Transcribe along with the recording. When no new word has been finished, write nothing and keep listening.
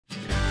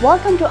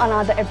Welcome to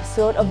another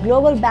episode of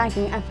Global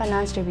Banking and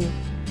Finance Review.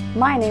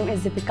 My name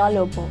is Deepika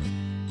Lopo.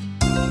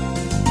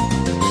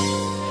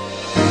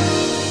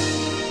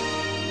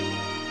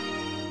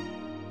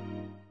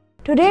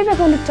 Today we're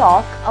going to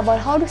talk about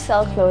how to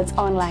sell clothes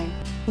online.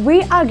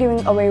 We are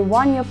giving away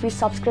 1-year free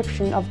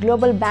subscription of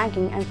Global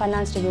Banking and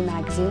Finance Review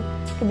magazine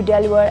to be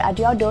delivered at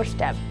your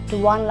doorstep to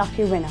one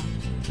lucky winner.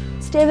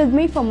 Stay with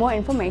me for more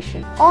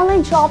information.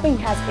 Online shopping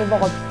has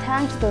evolved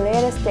thanks to the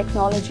latest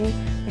technology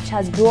which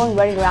has grown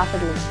very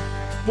rapidly.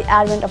 The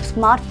advent of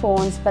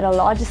smartphones, better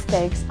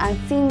logistics, and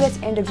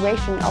seamless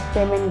integration of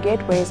payment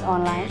gateways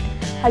online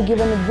have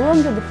given a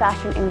boom to the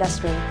fashion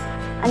industry,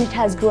 and it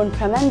has grown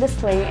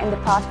tremendously in the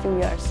past few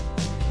years.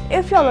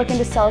 If you're looking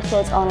to sell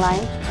clothes online,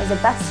 it's the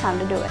best time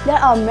to do it. There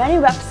are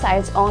many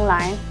websites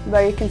online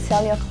where you can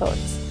sell your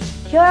clothes.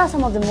 Here are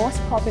some of the most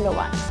popular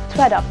ones.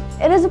 ThredUp.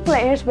 It is a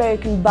place where you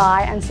can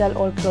buy and sell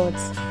old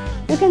clothes.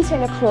 You can sell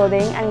your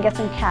clothing and get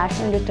some cash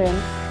in return,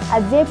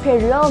 as they pay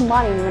real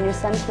money when you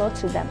send clothes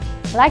to them.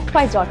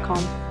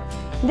 Liketwice.com.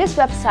 This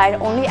website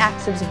only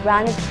accepts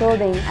branded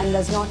clothing and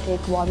does not take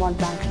Walmart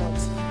brand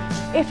clothes.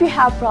 If you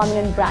have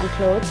prominent brand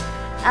clothes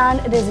and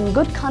it is in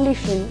good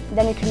condition,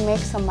 then you can make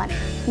some money.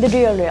 The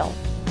RealReal.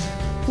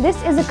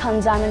 This is a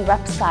consignment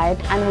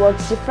website and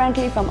works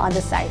differently from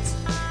other sites,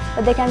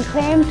 but they can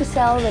claim to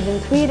sell within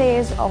 3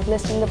 days of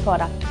listing the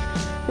product.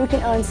 You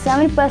can earn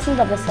 70%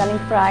 of the selling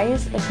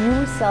price if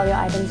you sell your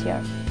items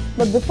here.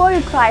 But before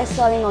you try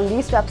selling on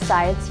these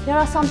websites, here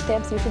are some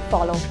tips you should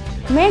follow.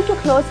 Make your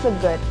clothes look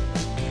good.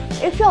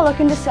 If you're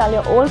looking to sell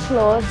your old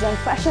clothes, then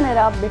freshen it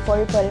up before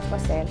you put it for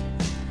sale.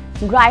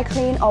 Dry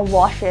clean or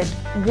wash it,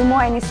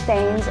 remove any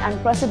stains,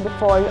 and press it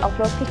before you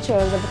upload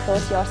pictures of the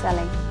clothes you're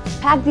selling.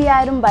 Pack the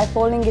item by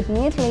folding it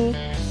neatly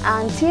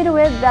and see to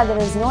it that there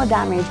is no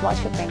damage while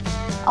shipping.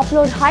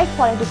 Upload high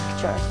quality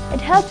pictures.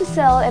 It helps to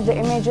sell if the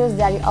images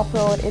that you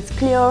upload is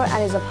clear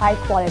and is of high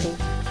quality.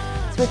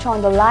 Switch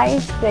on the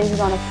lights, place it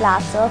on a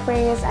flat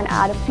surface and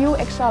add a few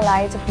extra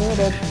lights if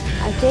needed,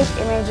 and take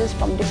images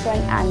from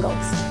different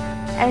angles.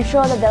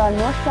 Ensure that there are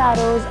no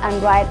shadows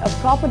and write a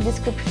proper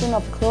description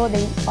of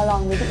clothing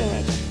along with the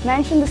image.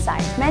 Mention the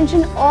size.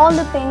 Mention all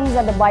the things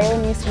that the buyer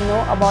needs to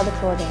know about the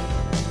clothing,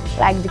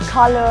 like the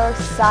color,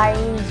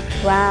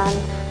 size, brand,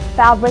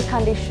 fabric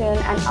condition,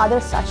 and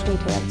other such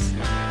details.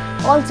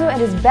 Also,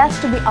 it is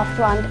best to be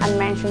upfront and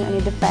mention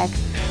any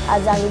defects,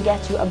 as that will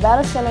get you a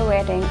better seller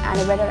rating and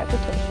a better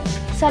reputation.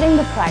 Setting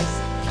the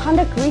price.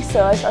 Conduct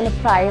research on the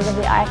price of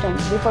the item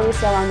before you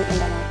sell on the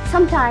internet.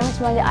 Sometimes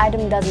when the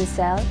item doesn't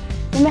sell,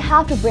 you may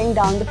have to bring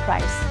down the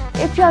price.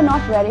 If you are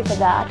not ready for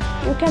that,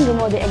 you can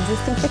remove the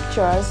existing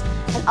pictures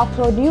and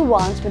upload new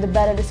ones with a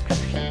better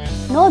description.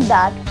 Note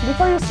that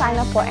before you sign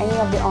up for any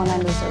of the online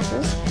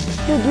resources,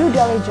 do due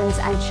diligence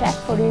and check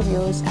for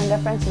reviews and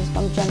references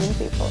from genuine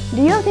people.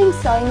 Do you think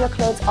selling your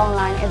clothes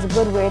online is a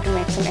good way to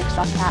make some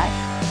extra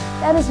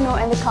cash? Let us know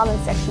in the comment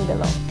section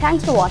below.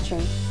 Thanks for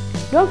watching.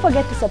 Don't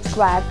forget to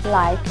subscribe,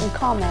 like, and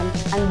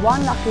comment, and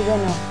one lucky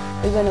winner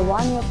will win a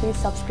 1-year free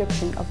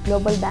subscription of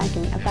Global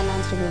Banking and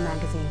Finance Review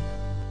magazine.